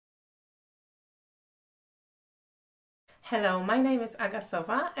Hello, my name is Aga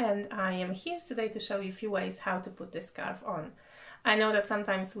Sova and I am here today to show you a few ways how to put this scarf on. I know that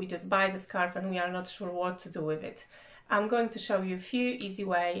sometimes we just buy the scarf and we are not sure what to do with it. I'm going to show you a few easy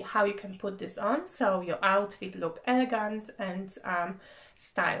ways how you can put this on so your outfit look elegant and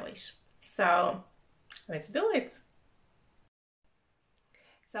stylish. So let's do it!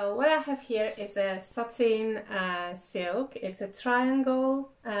 So what I have here is a satin silk. It's a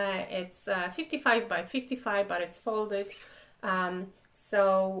triangle. It's 55 by 55, but it's folded.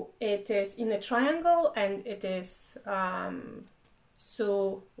 So it is in a triangle and it is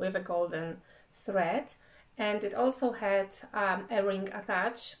sewn with a golden thread. And it also had a ring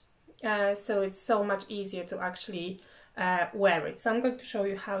attached. So it's so much easier to actually wear it. So I'm going to show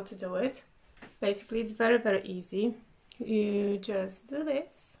you how to do it. Basically, it's very, very easy. You just do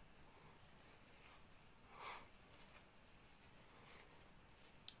this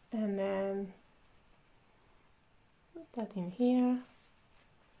and then put that in here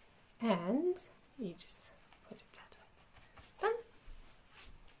and you just put it that way. Done.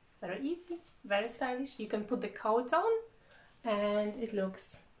 Very easy, very stylish. You can put the coat on and it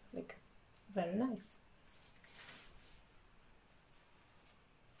looks like very nice.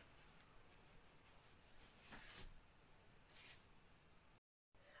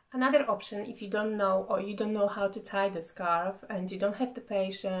 Another option, if you don't know or you don't know how to tie the scarf and you don't have the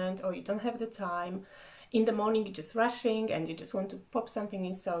patience or you don't have the time, in the morning you're just rushing and you just want to pop something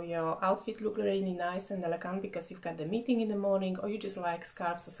in so your outfit look really nice and elegant because you've got the meeting in the morning, or you just like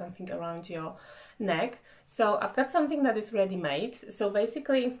scarves or something around your neck. So I've got something that is ready-made. So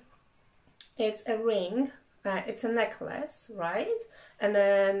basically it's a ring, it's a necklace, right? And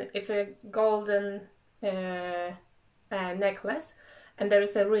then it's a golden necklace. And there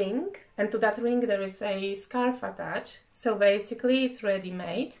is a ring, and to that ring there is a scarf attached. So basically it's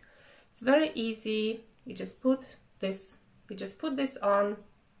ready-made. It's very easy. You just put this on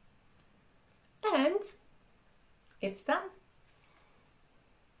and it's done.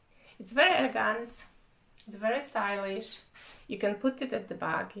 It's very elegant, it's very stylish. You can put it at the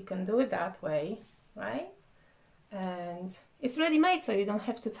back, you can do it that way, right? And it's ready-made, so you don't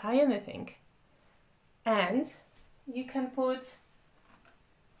have to tie anything. And you can put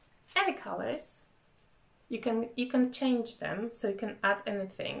any colors. You can change them, so you can add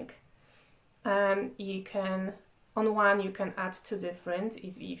anything. You can, on one you can add two different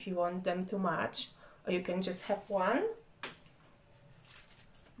if you want them to match, or you can just have one,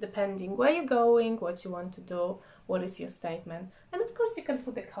 depending where you're going, what you want to do, what is your statement. And of course you can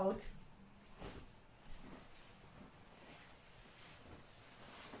put the coat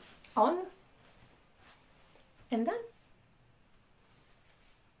on and then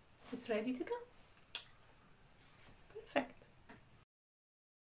it's ready to go.